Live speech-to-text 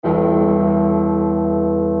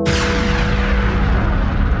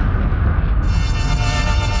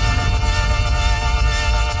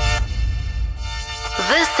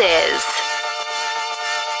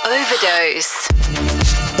Overdose.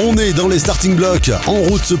 On est dans les starting blocks, en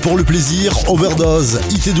route pour le plaisir, Overdose,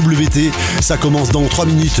 ITWT, ça commence dans 3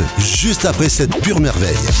 minutes, juste après cette pure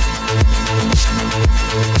merveille.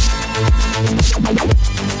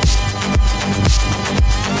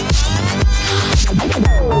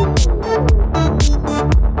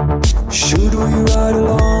 Should we ride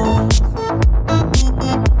along?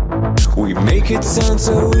 We make it sound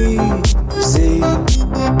so easy.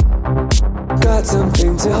 Got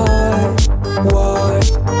something to hide. Why?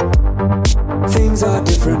 Things are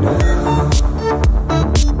different now.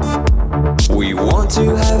 We want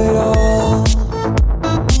to have it all.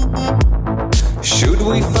 Should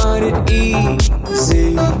we find it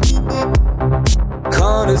easy?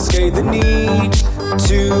 Can't escape the need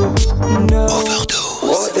to know Overdose.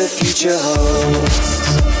 What the future holds.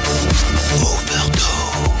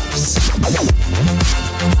 Overdose.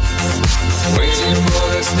 Waiting for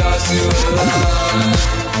the stars to align.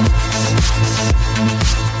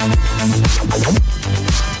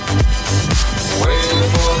 Waiting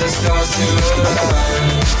for the stars to align.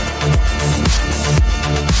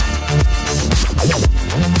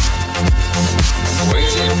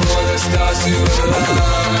 Waiting for the stars to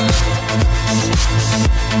align.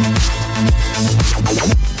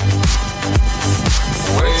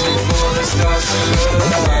 Waiting for the stars to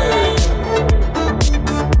align.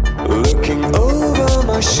 Looking over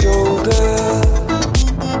my shoulder,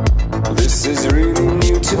 this is really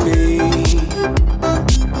new to me.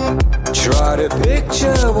 Try to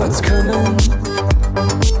picture what's coming.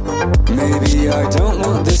 Maybe I don't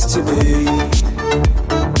want this to be.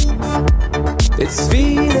 It's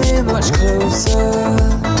feeling much closer,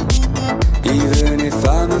 even if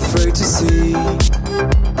I'm afraid to see.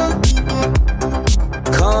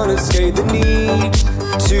 Can't escape the need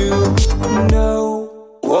to know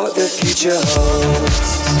what the future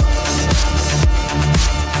holds.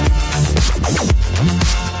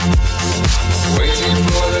 Waiting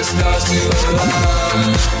for the stars to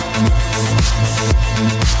align.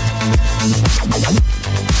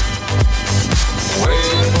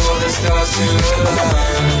 Waiting for the stars to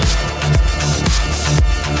align.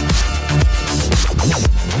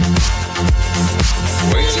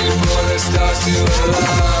 Waiting for the stars to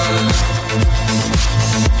align.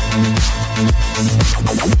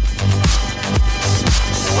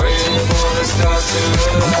 Waiting for the stars to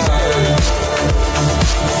align.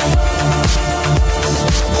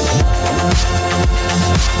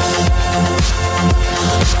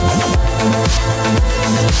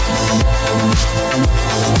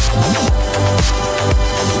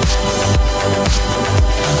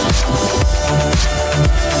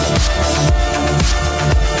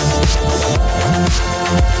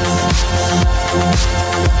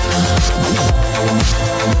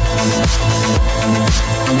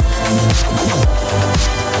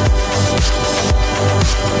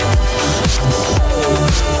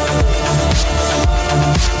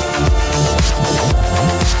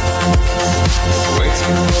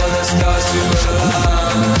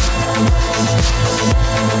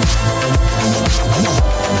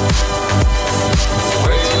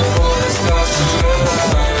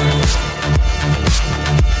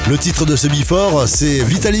 Le titre de ce Before, c'est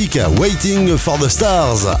VITALIC, Waiting for the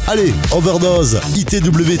Stars. Allez, Overdose,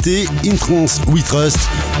 ITWT, In Trance We Trust.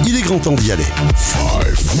 Il est grand temps d'y aller.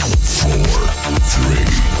 5, 4, 3,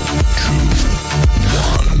 2,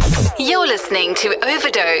 1. You're listening to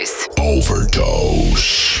Overdose.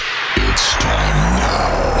 Overdose. It's time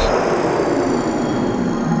now.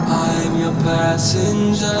 I'm your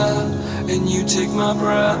passenger, and you take my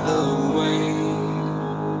breath away.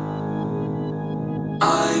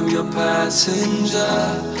 I'm your passenger,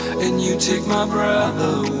 and you take my breath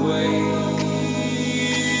away.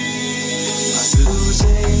 I'm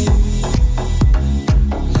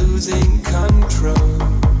losing control.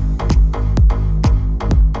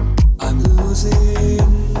 I'm losing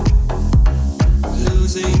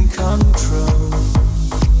control.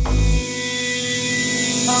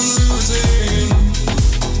 I'm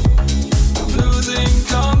losing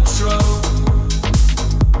control.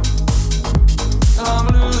 I'm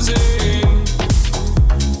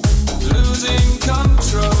losing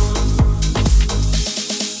control.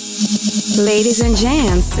 Ladies and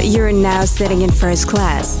gents, you're now sitting in first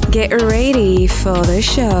class. Get ready for the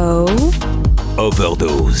show.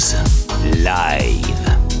 Overdose, live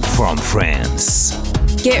from France.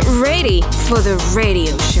 Get ready for the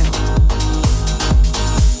radio show.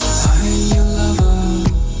 I'm your lover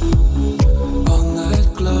on that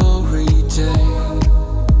glory day.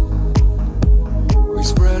 We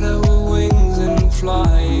spread our wings and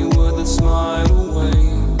fly with a smile away.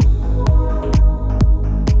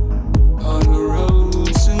 On the road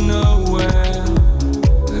tonight.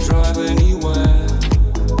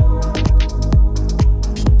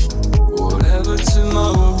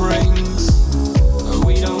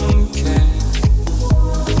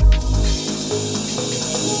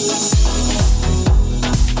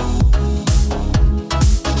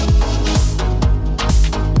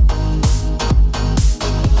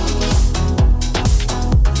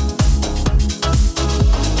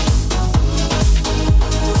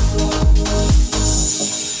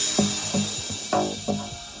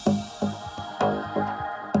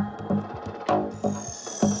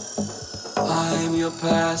 your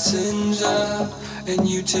passenger, and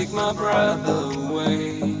you take my breath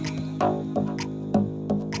away.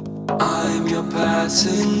 I'm your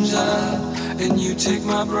passenger, and you take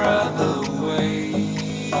my breath away.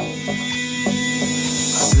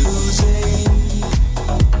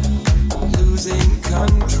 I'm losing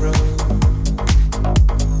control.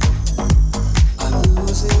 I'm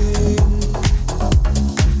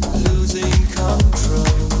losing control.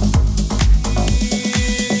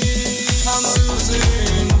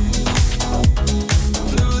 I'm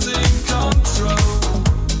losing control.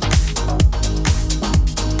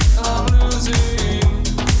 I'm losing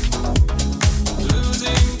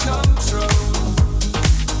control.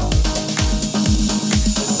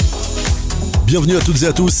 Bienvenue à toutes et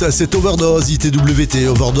à tous, c'est Overdose, ITWT,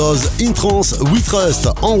 Overdose in Trance We Trust,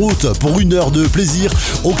 en route pour une heure de plaisir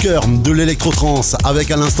au cœur de l'électro-trance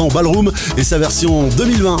avec à l'instant BALLROOM et sa version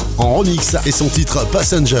 2020 en remix et son titre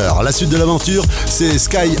Passenger. La suite de l'aventure, c'est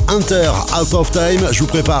SKYHUNTER Out of Time. Je vous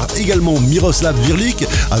prépare également MIROSLAV VRLIK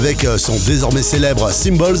avec son désormais célèbre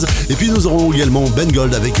Symbols. Et puis nous aurons également Ben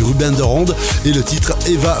Gold avec RUBEN DE RONDE et le titre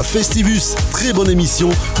Eva Festivus. Très bonne émission,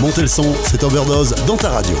 montez le son, c'est Overdose dans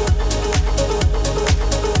ta radio.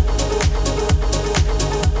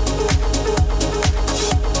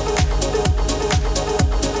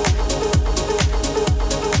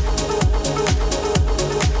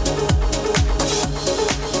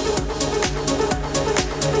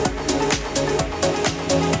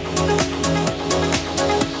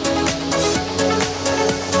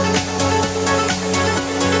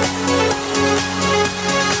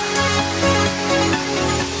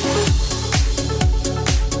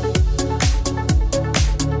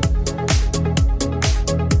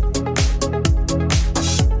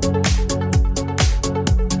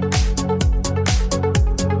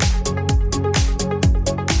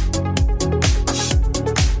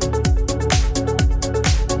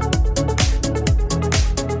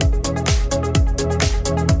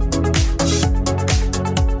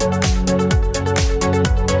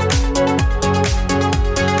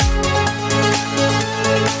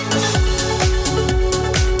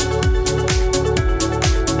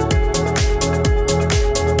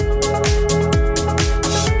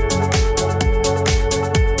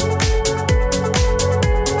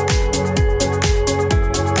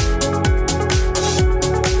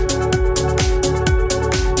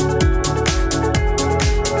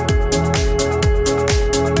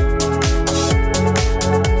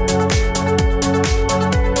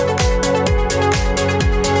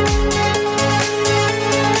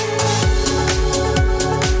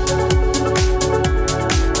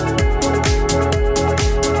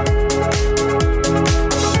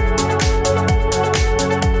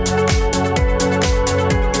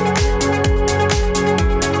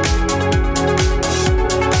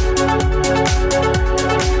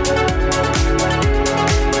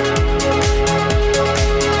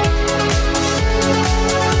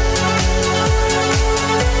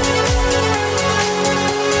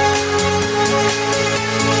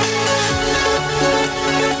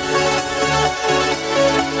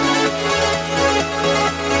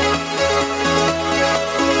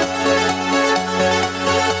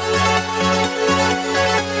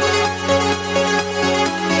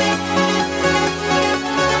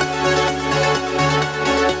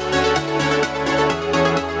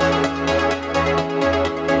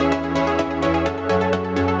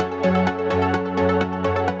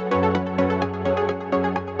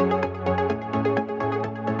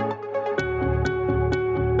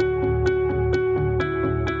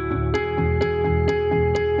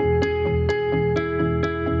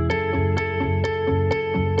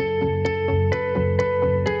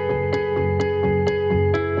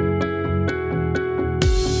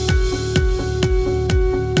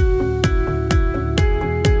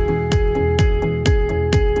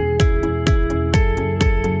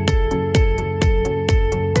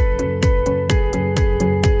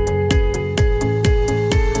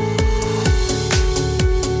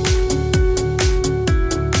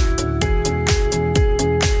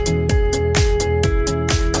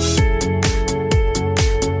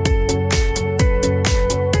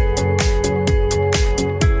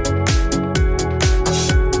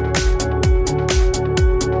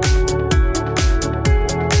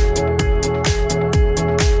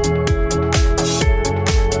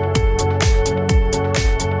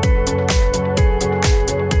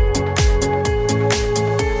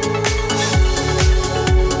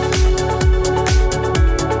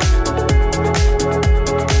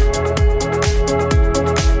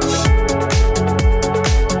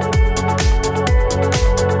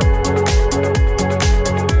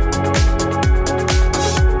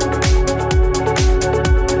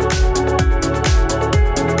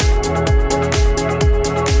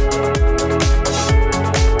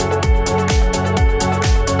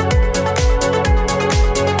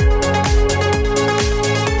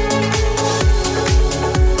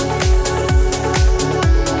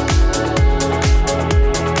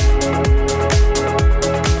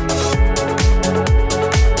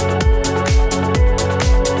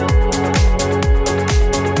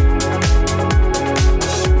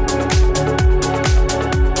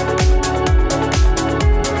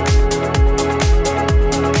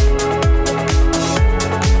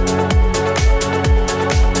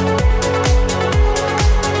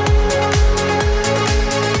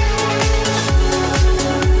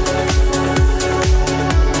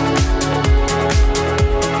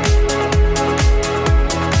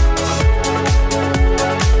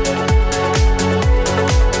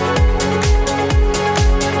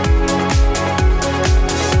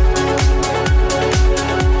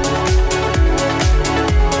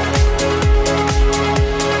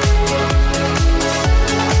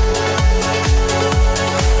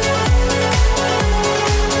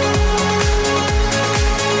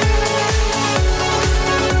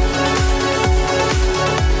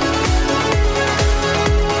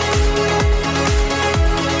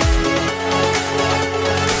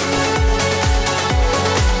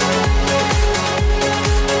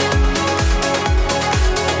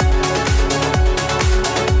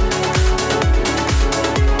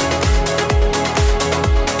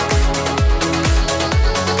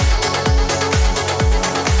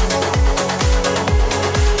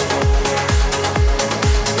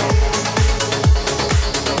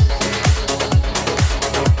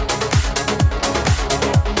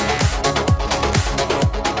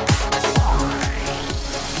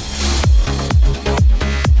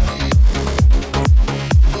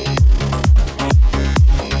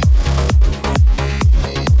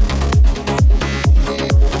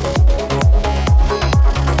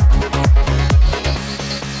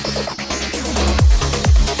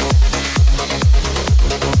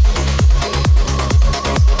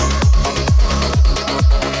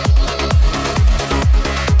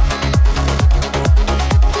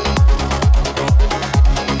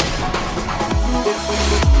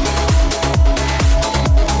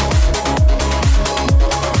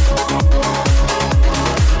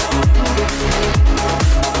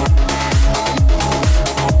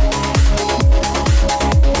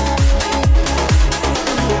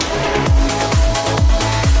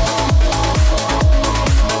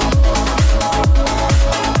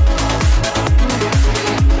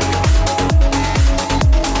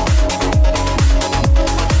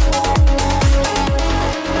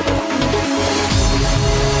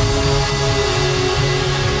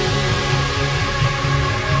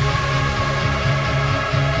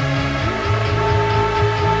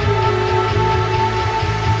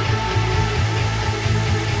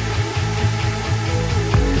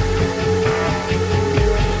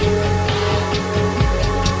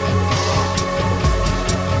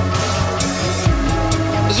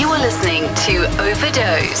 to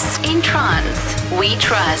Overdose. In trance, we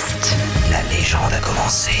trust. La légende a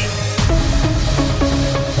commencé.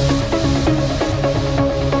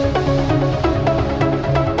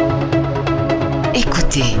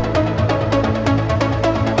 Écoutez.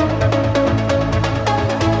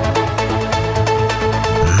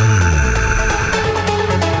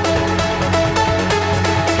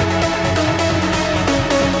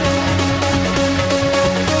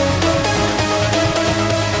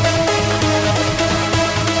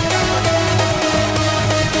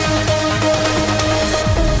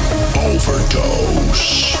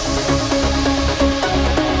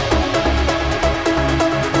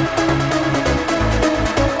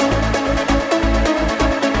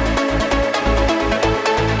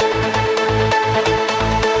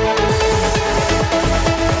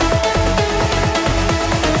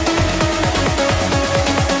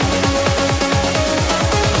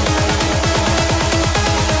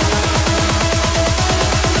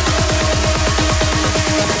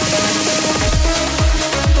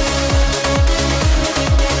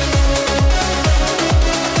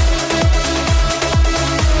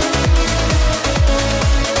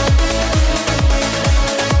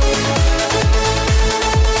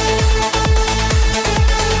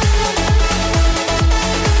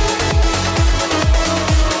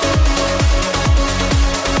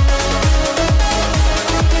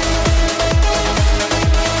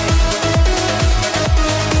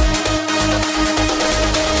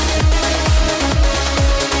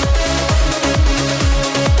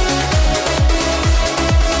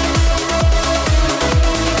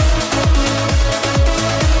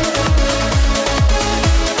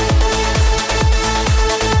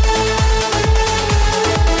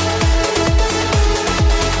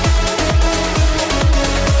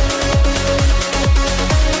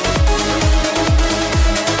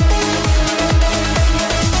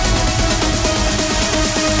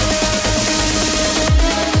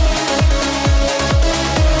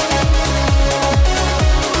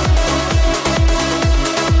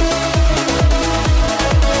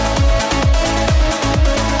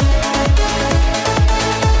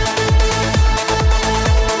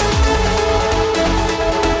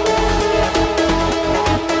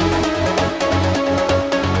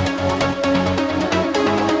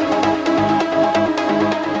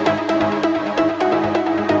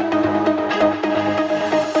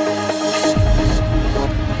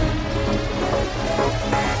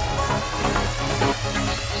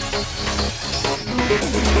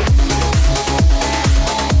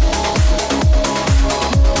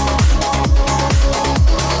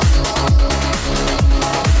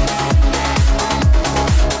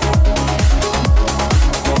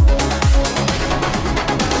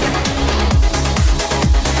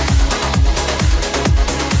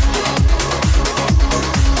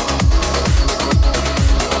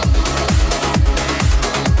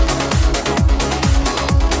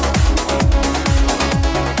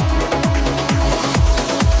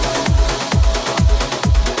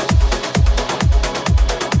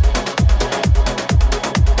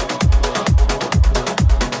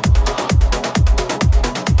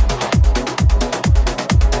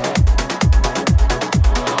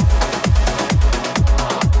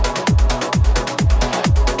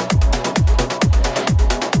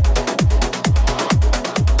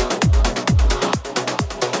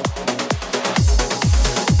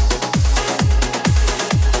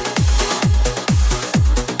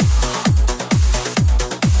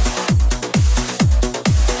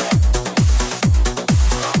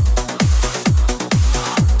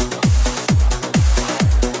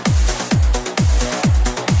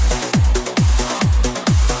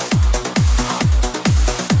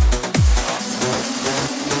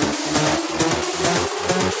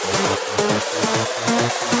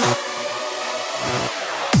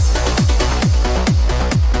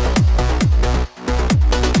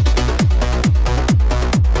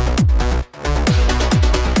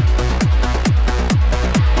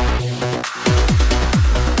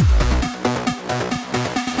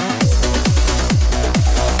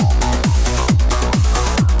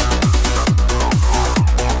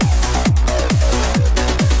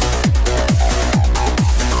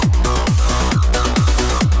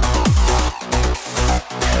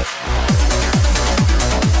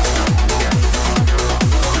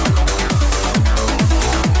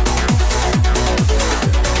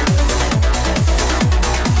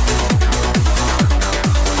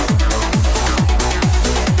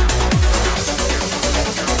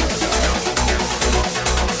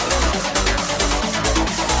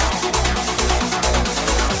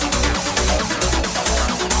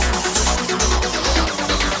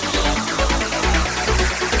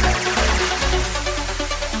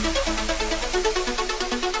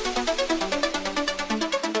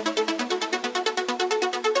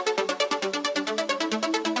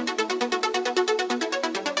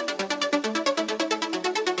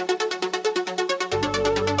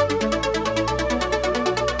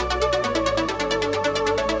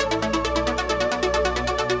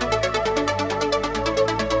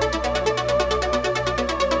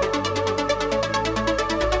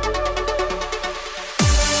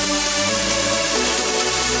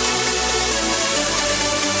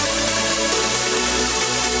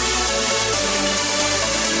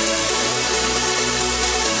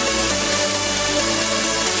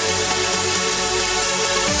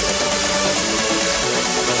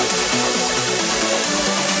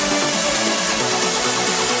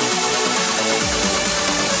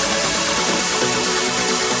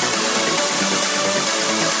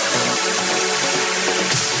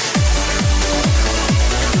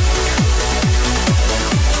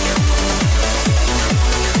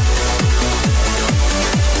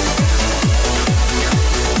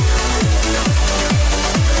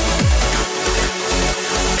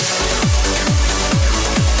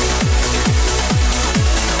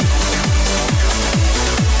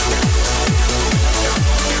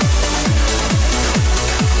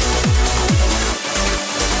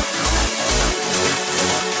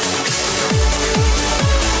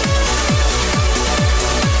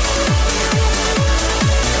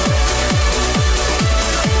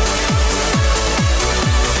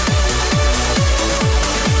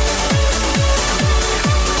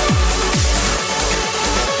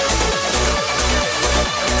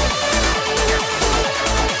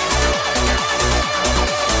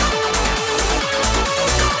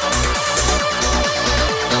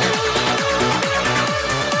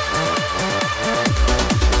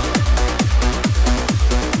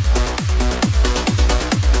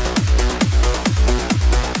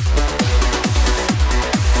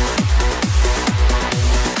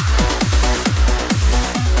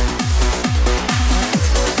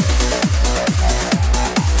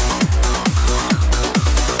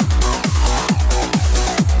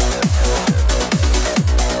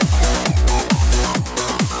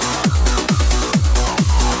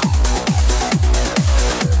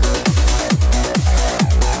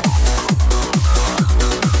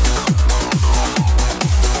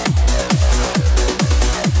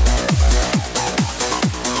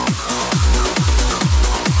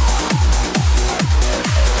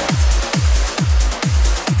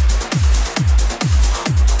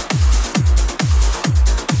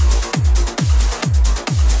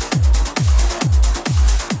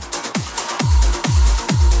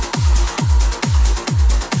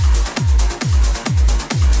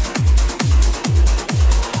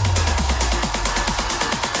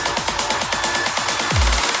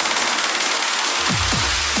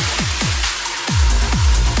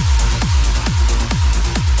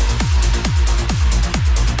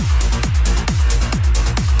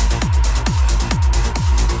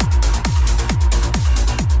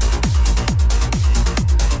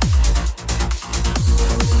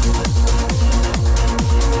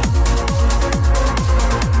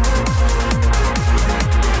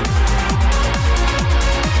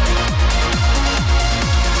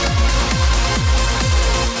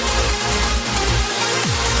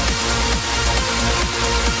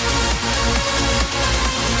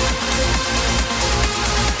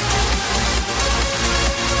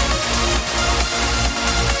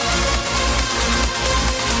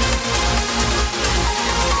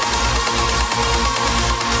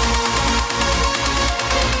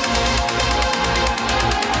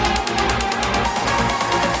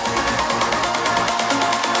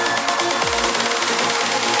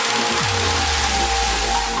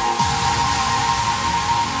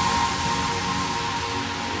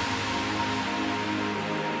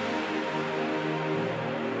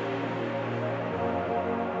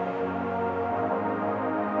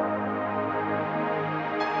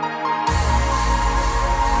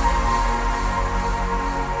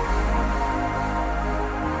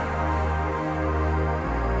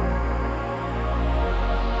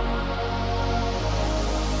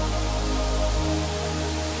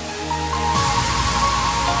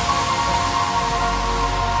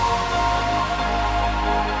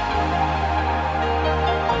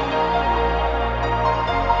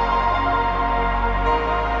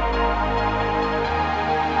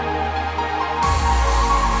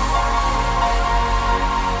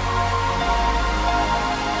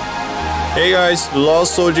 Hey guys, The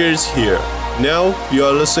Lost Soldier is here. Now you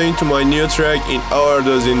are listening to my new track in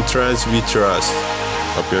Overdose in Trance We Trust.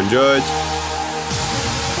 Hope you enjoyed.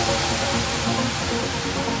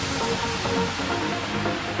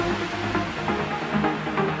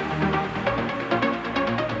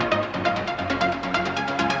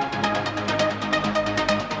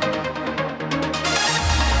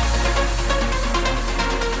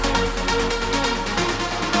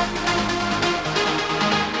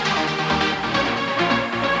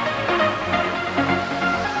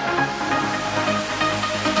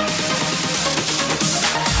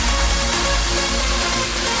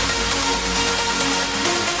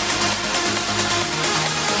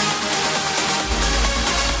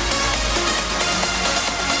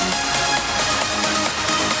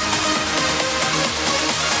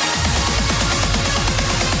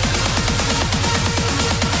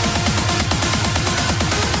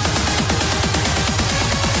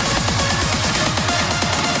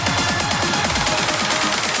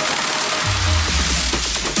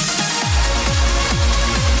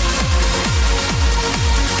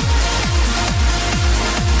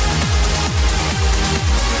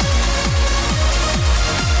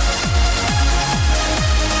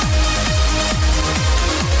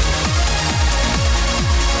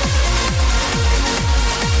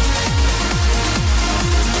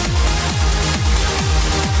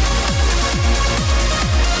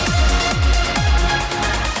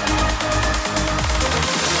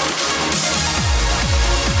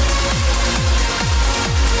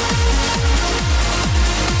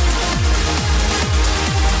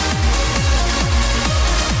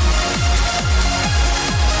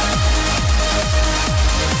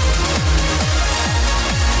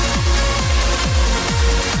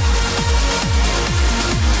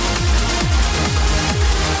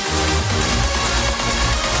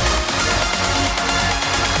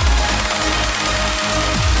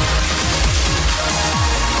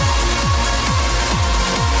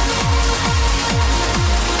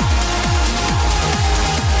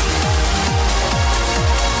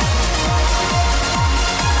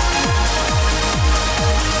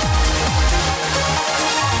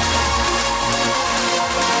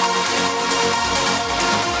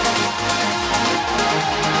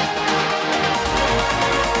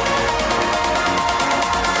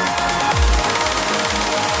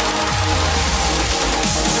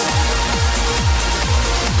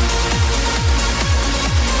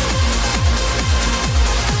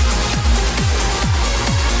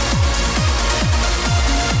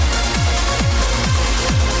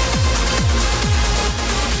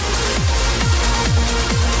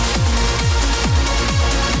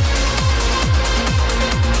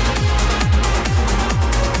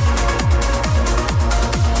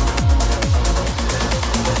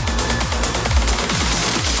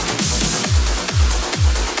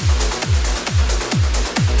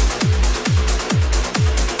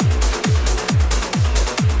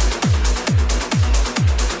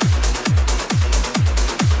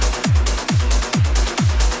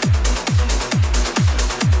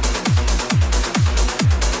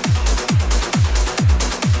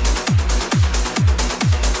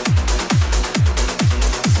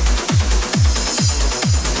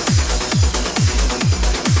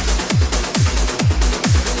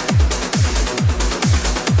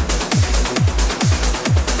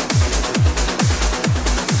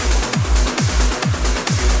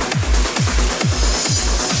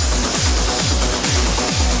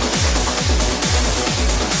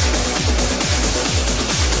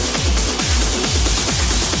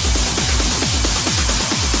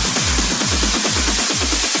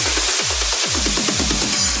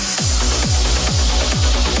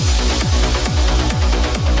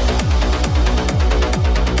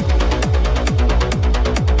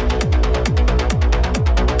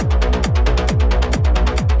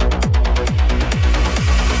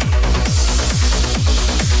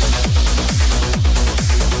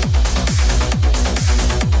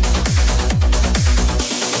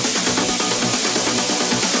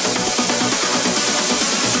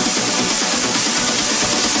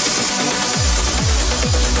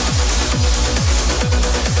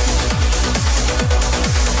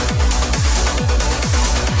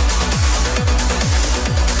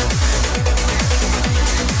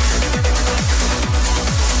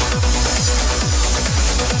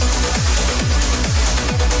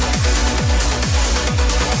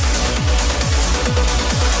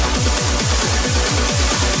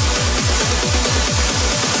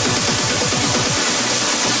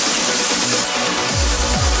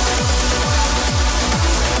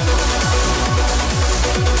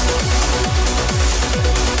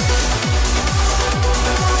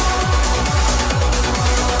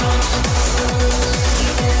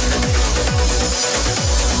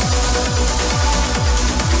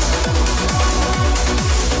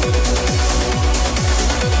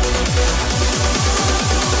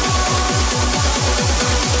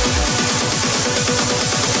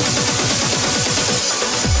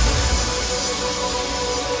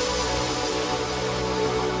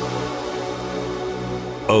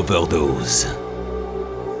 Overdose.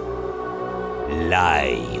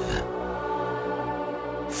 Live.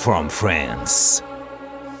 From France.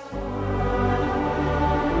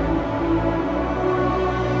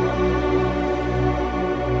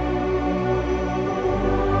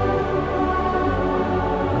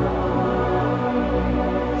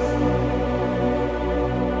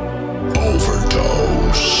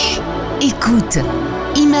 Overdose. Écoute,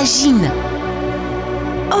 imagine.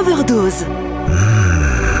 Overdose.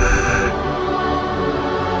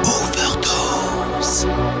 Overdose.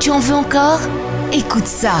 Tu en veux encore? Écoute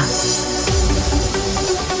ça.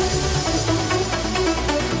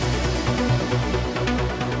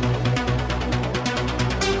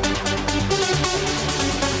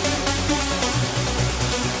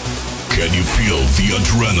 Can you feel the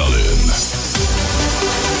adrenaline?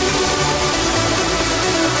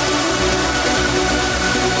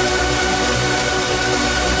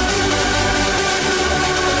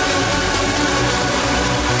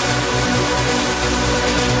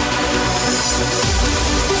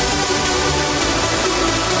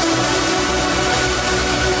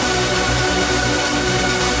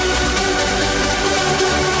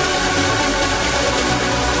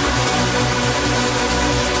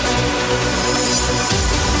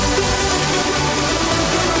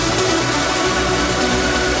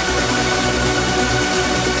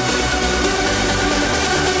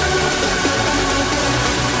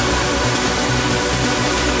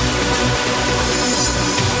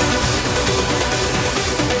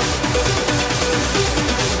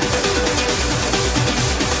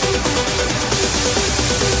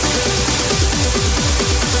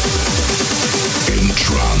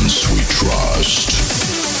 We trust.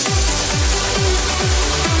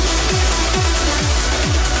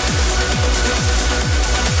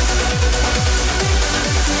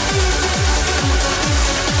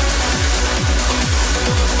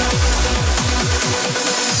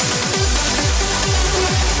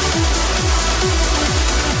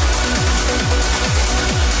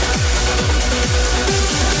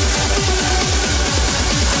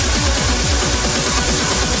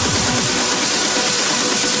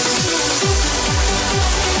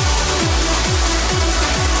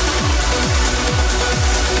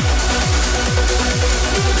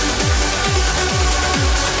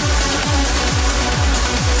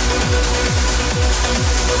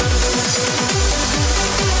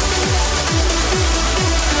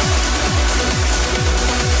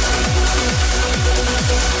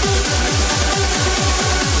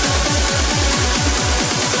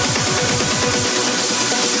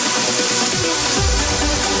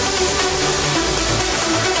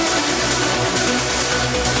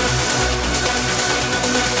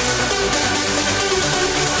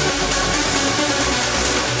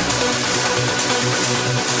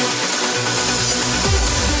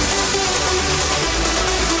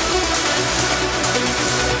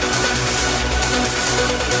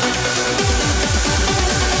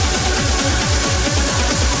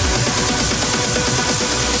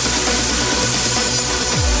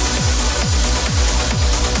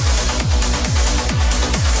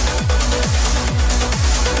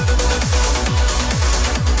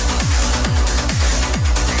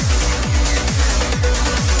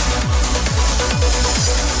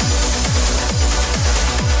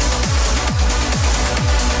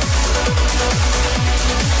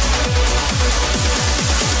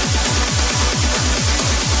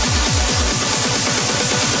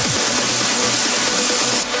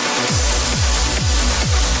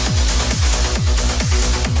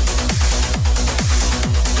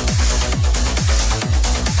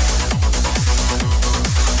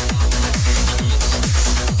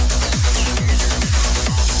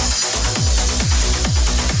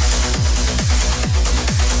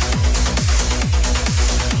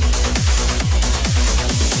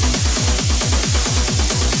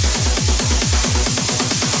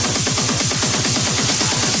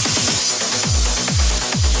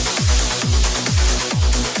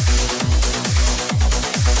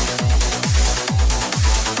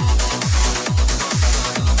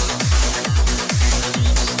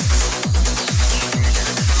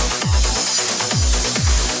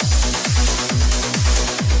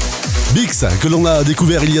 BIXX que l'on a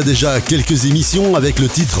découvert il y a déjà quelques émissions avec le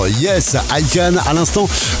titre Yes I Can à l'instant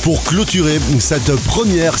pour clôturer cette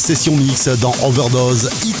première session mix dans Overdose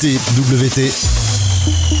ITWT.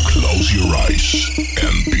 Close your eyes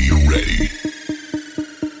and be ready.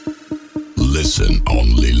 Listen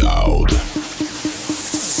only loud.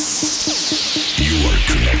 You are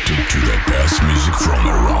connected to the best music from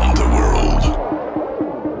around the world.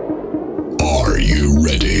 Are you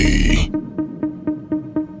ready?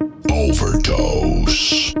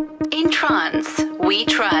 Overdose.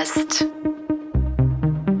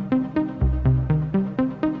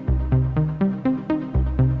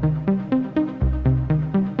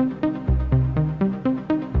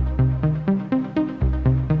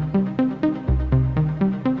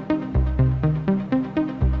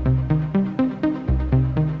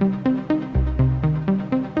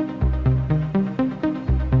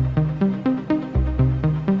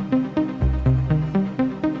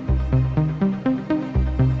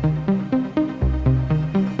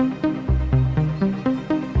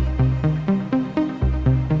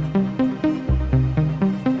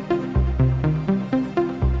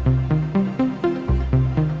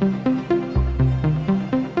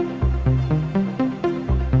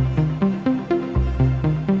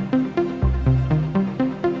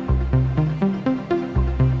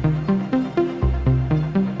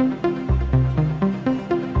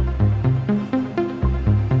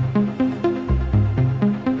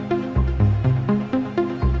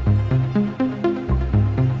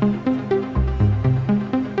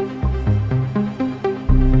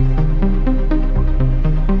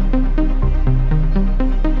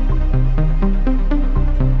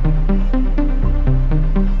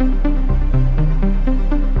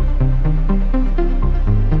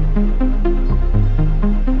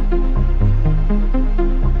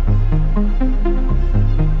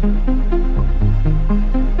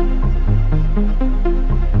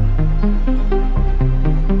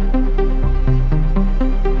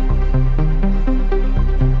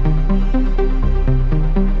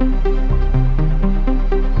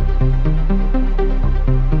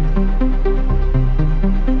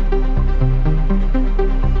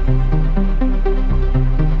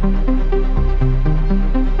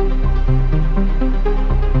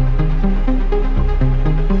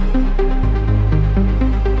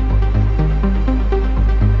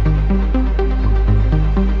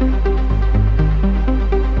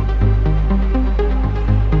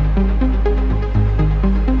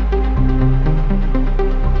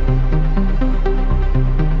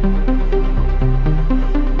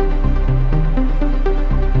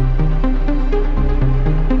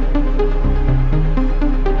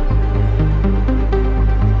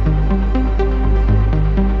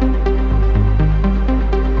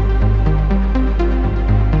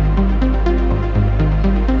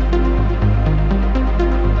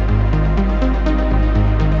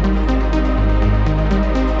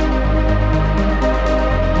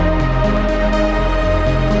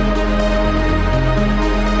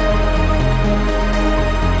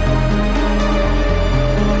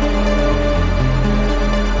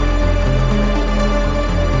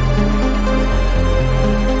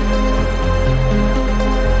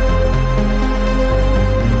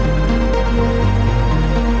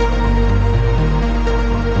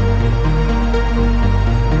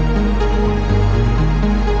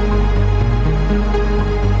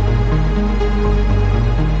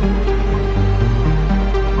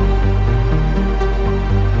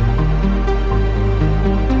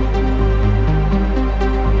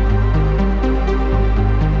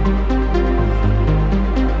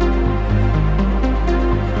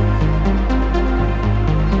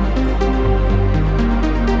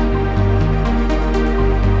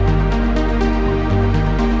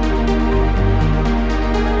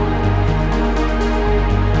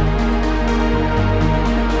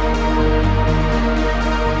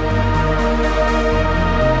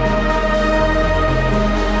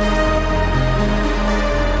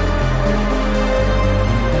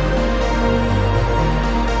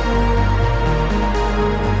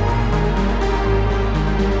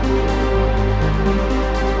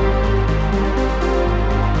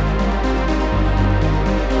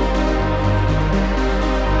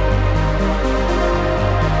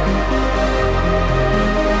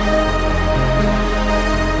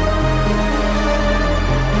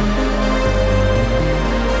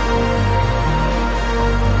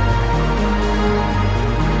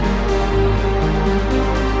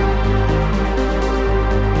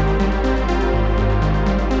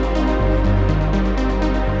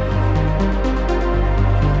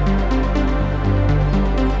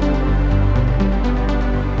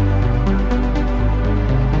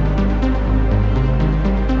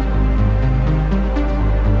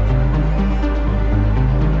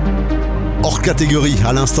 catégories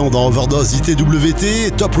à l'instant dans Overdose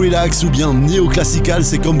ITWT, Top Relax ou bien Néo-Classical,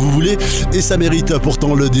 c'est comme vous voulez, et ça mérite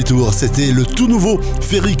pourtant le détour. C'était le tout nouveau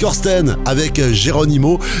FERRY CORSTEN avec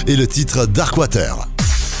GERONIMO et le titre Darkwater.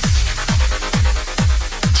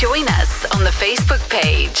 Join us on the Facebook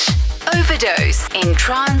page. Overdose in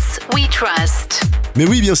Trance We Trust. Mais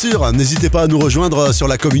oui, bien sûr, n'hésitez pas à nous rejoindre sur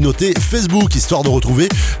la communauté Facebook, histoire de retrouver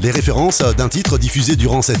les références d'un titre diffusé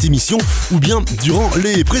durant cette émission ou bien durant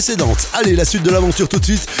les précédentes. Allez, la suite de l'aventure tout de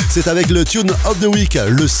suite, c'est avec le Tune of the Week,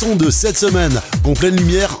 le son de cette semaine. En pleine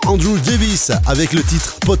lumière, Andrew Davis avec le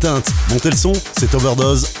titre Potent. Montez le son, c'est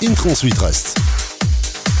Overdose in Trance We Trust.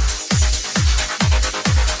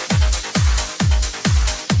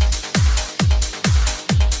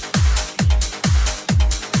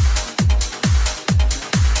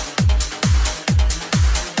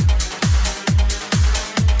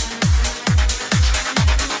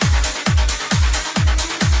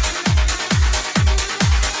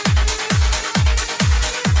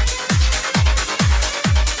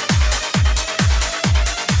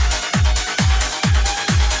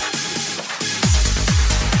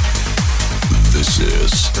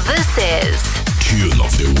 This is Tune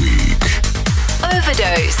of the Week.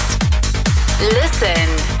 Overdose.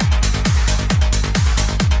 Listen.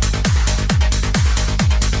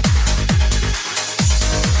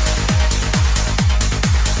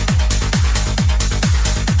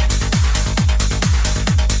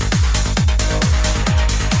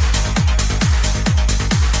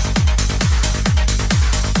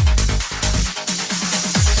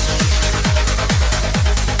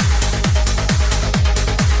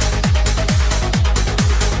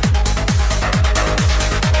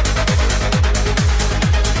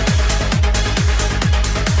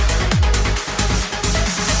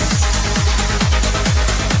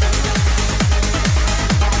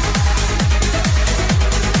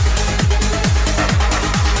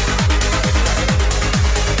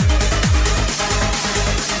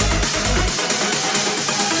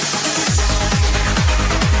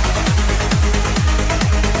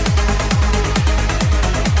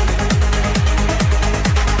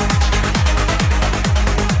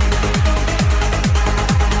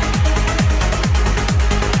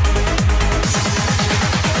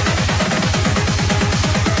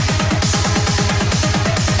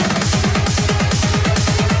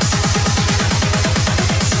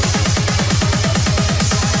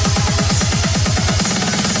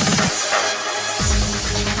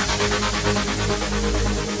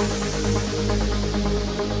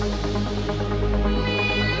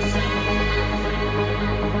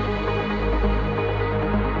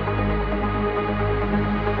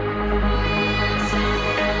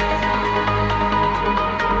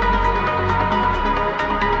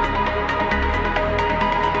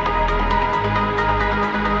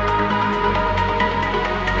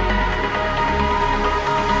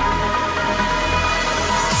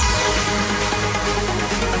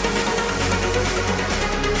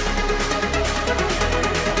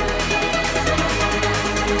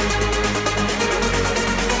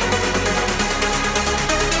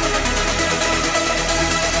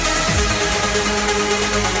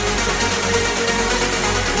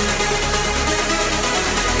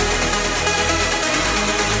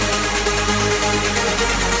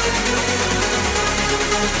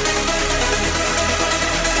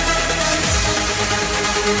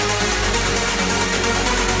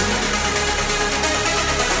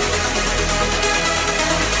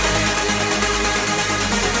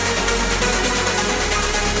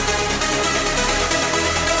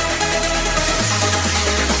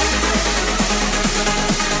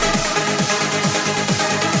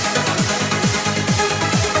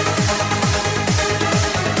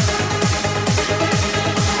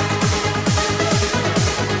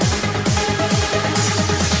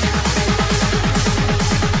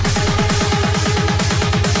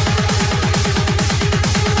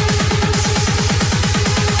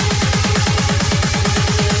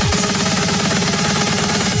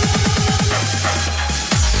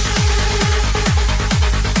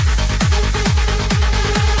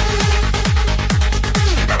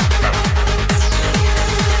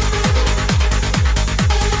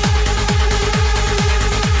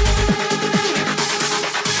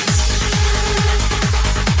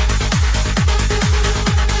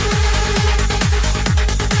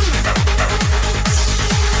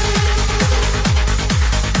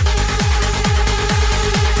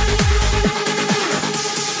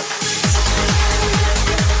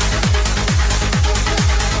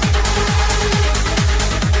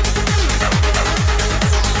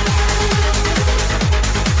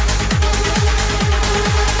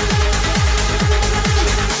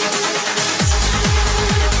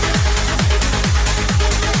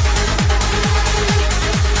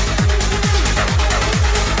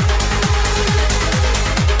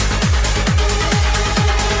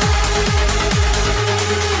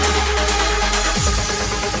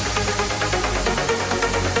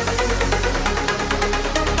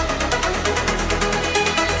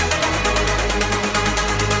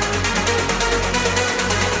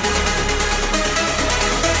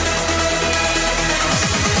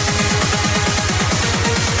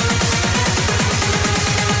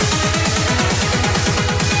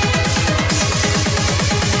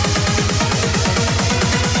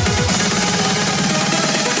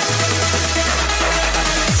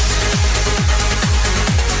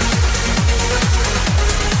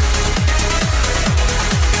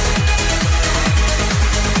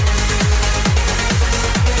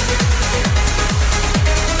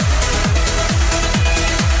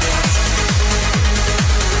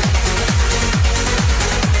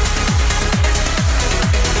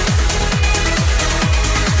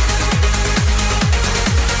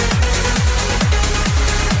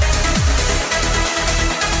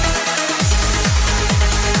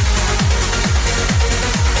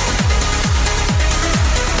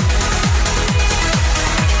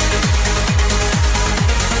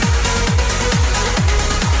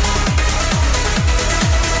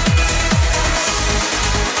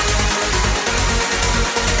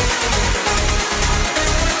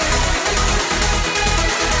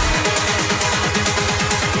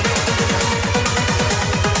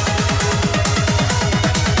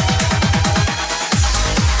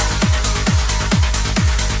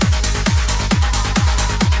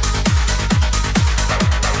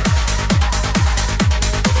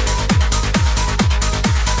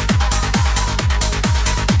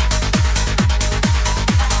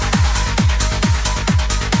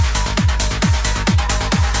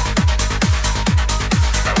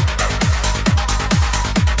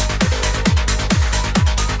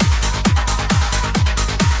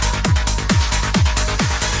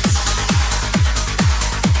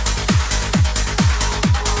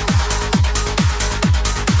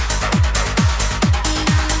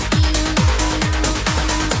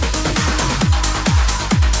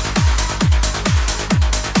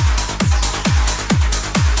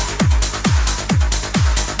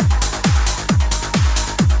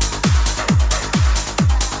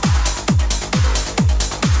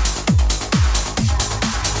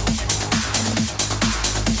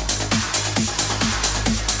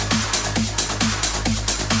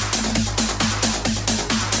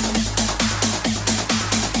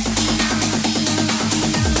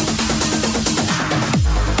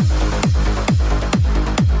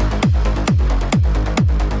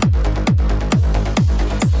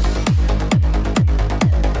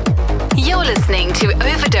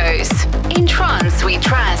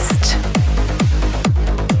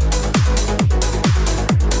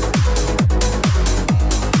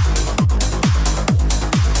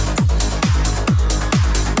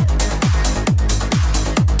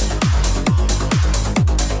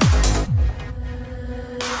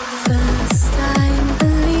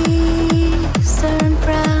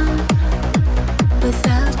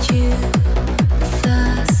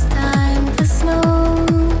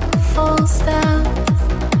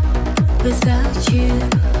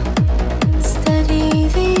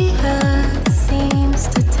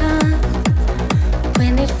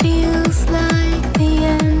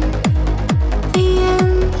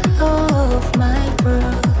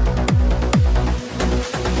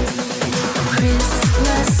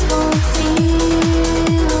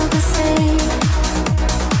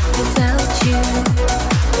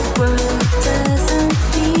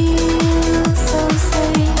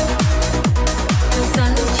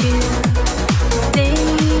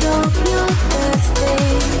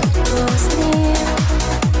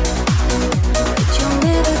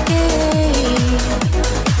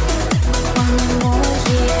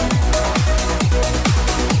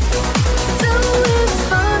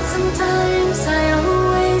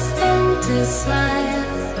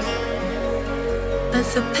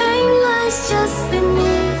 pain lies just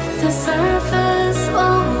beneath the surface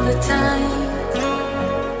all the time.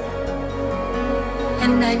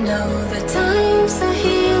 And I know that time's a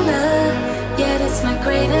healer, yet it's my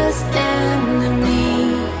greatest enemy.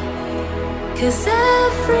 'Cause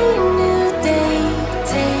every new day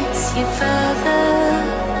takes you further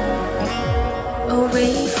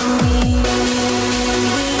away from me.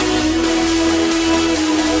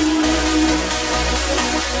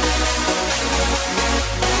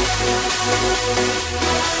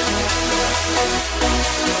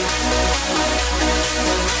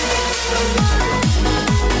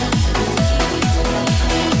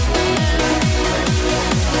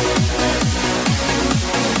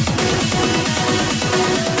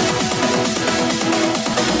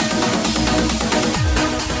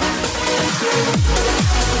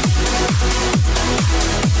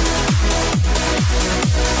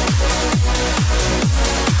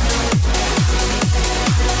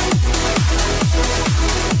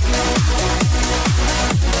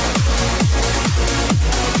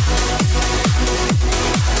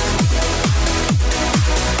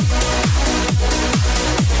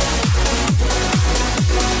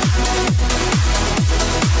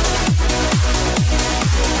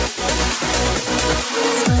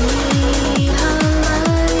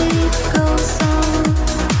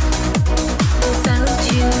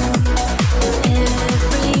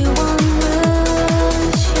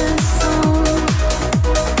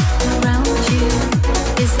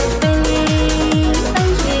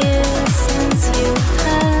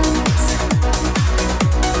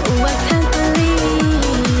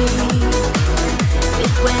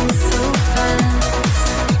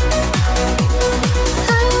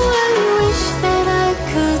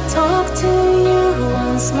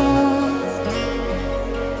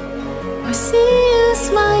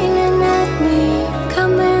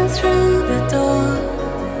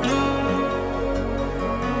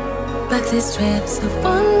 These trips of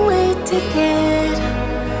one way ticket,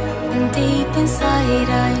 and deep inside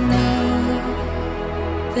I know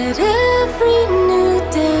that every new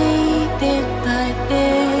day, bit by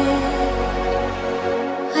bit,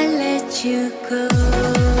 I let you go.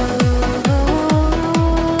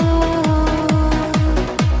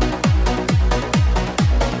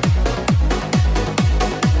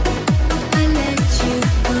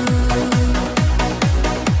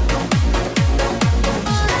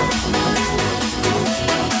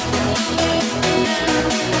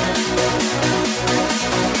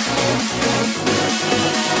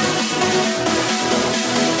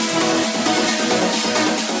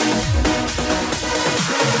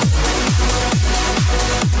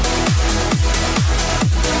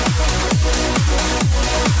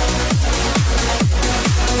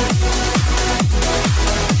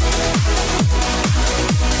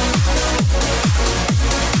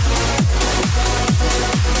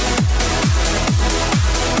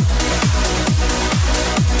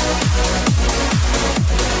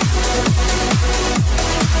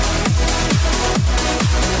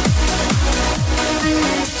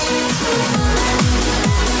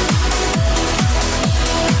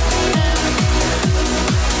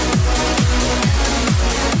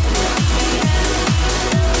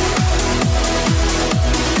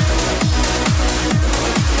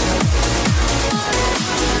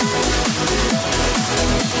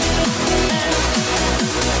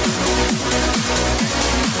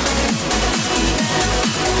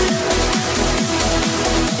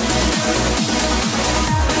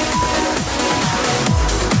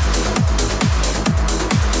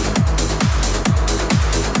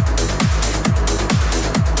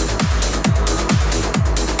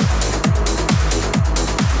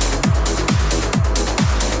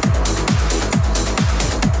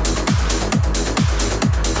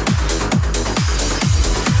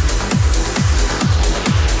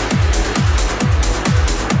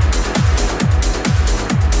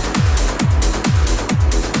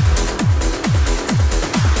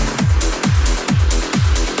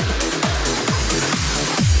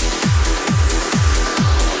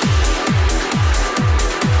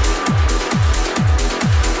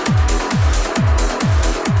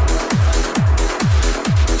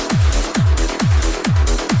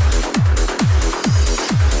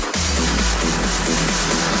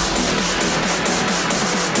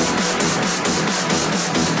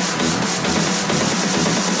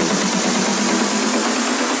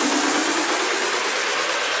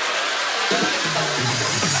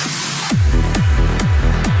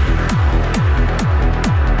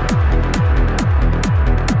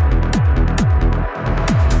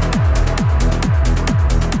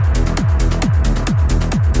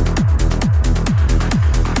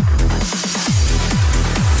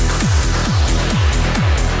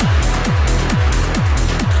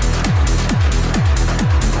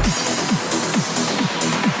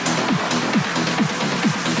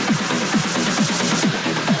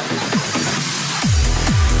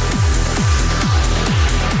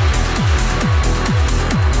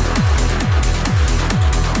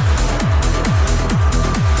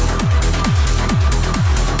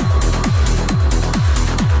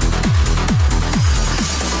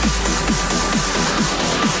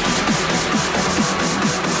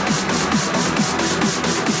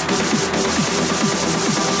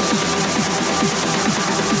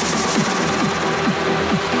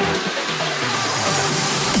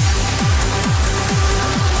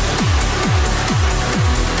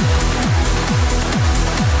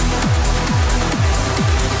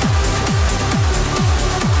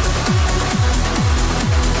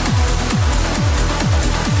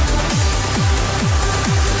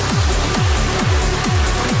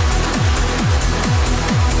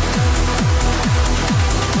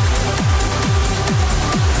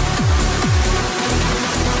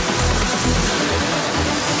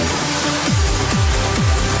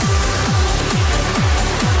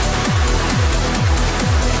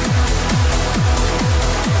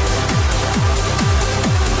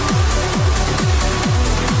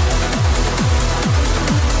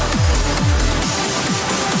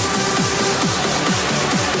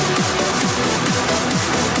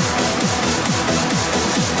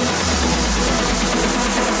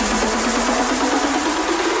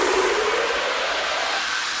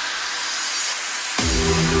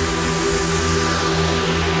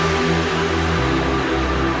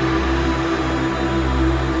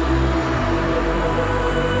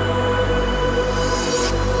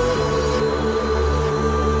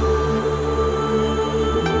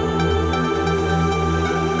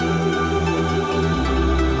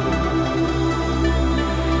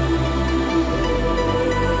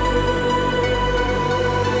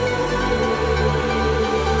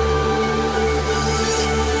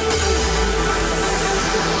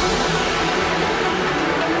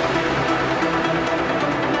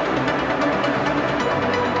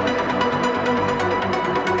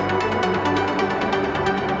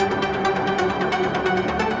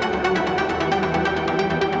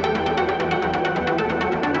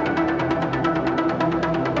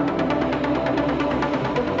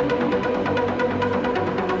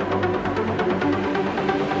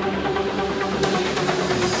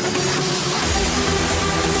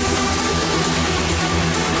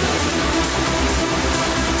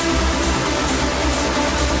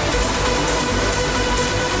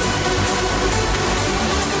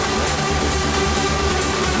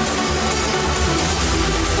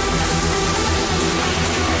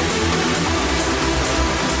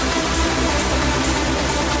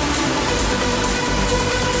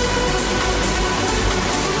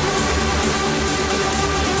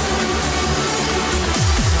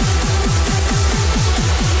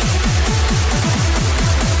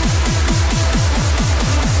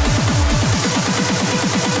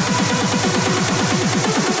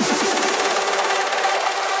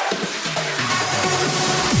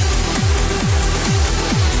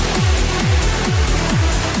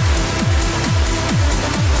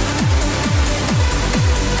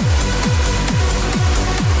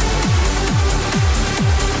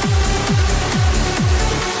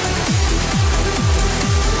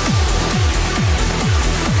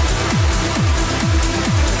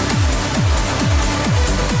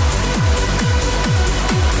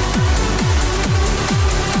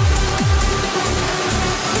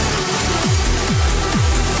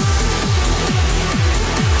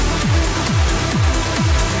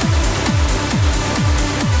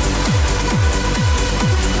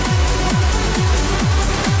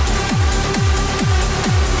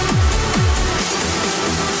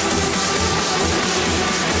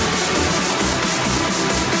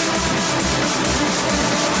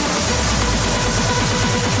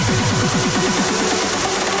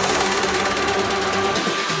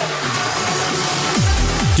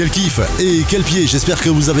 Quel kiff et quel pied. J'espère que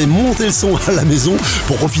vous avez monté le son à la maison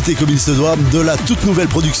pour profiter comme il se doit de la toute nouvelle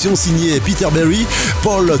production signée Peter Berry,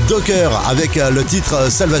 Paul Docker avec le titre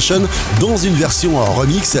Salvation dans une version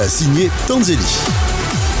remix signée Tanselli.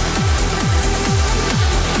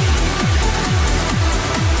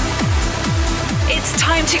 It's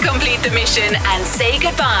time to complete the mission and say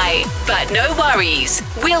goodbye. But no worries,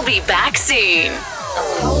 we'll be back soon.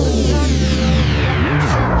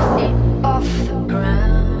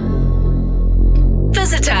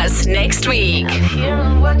 Visit us next week. I'm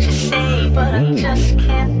hearing what you say, but I just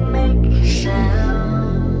can't make a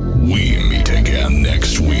sound. We meet again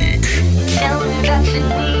next week. Tell me that you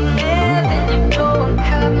need me, then you go and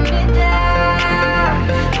cut me down.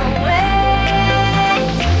 No way.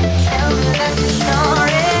 Tell me that you're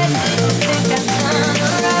sorry, you think I turn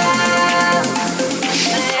around.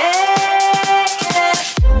 Say it's too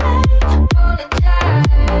late to apologize.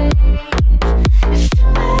 It's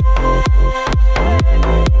too late.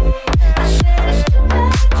 I said it's too late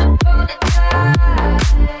to apologize.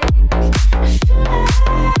 It's too late.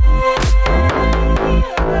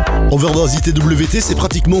 Overdose ITWT, c'est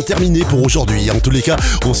pratiquement terminé pour aujourd'hui. En tous les cas,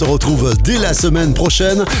 on se retrouve dès la semaine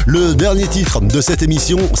prochaine. Le dernier titre de cette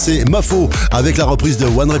émission, c'est Mafo avec la reprise de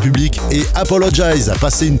One Republic et Apologize.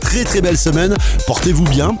 Passez une très très belle semaine. Portez-vous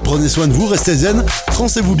bien, prenez soin de vous, restez zen,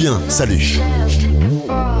 transez-vous bien. Salut.